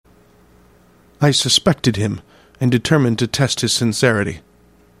I suspected him, and determined to test his sincerity.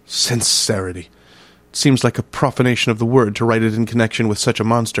 Sincerity. It seems like a profanation of the word to write it in connection with such a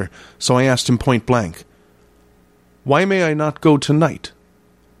monster, so I asked him point blank, "Why may I not go tonight?"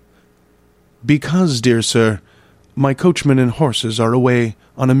 "Because, dear sir, my coachman and horses are away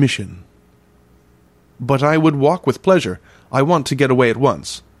on a mission." "But I would walk with pleasure. I want to get away at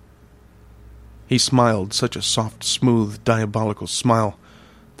once." He smiled, such a soft, smooth, diabolical smile,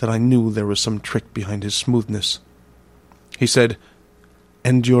 that I knew there was some trick behind his smoothness. He said,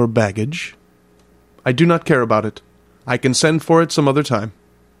 "And your baggage?" "I do not care about it. I can send for it some other time."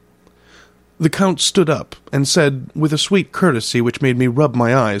 The Count stood up and said, with a sweet courtesy which made me rub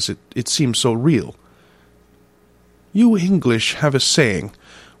my eyes, it seemed so real, "You English have a saying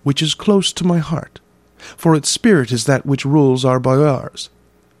which is close to my heart, for its spirit is that which rules our boyars.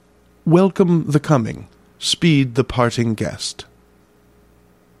 Welcome the coming, speed the parting guest.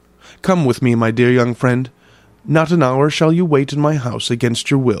 Come with me, my dear young friend. Not an hour shall you wait in my house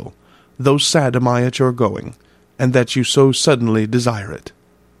against your will, though sad am I at your going, and that you so suddenly desire it.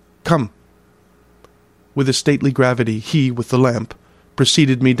 Come." With a stately gravity, he, with the lamp,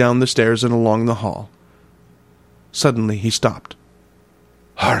 preceded me down the stairs and along the hall. Suddenly he stopped.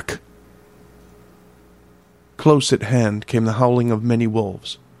 "Hark!" Close at hand came the howling of many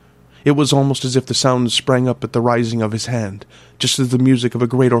wolves. It was almost as if the sound sprang up at the rising of his hand, just as the music of a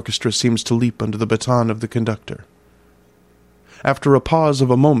great orchestra seems to leap under the baton of the conductor. After a pause of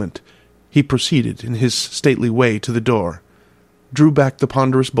a moment, he proceeded in his stately way to the door, drew back the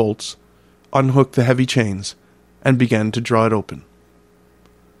ponderous bolts, unhooked the heavy chains, and began to draw it open.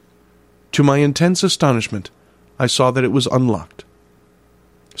 To my intense astonishment, I saw that it was unlocked.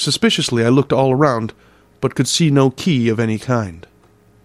 Suspiciously I looked all around, but could see no key of any kind.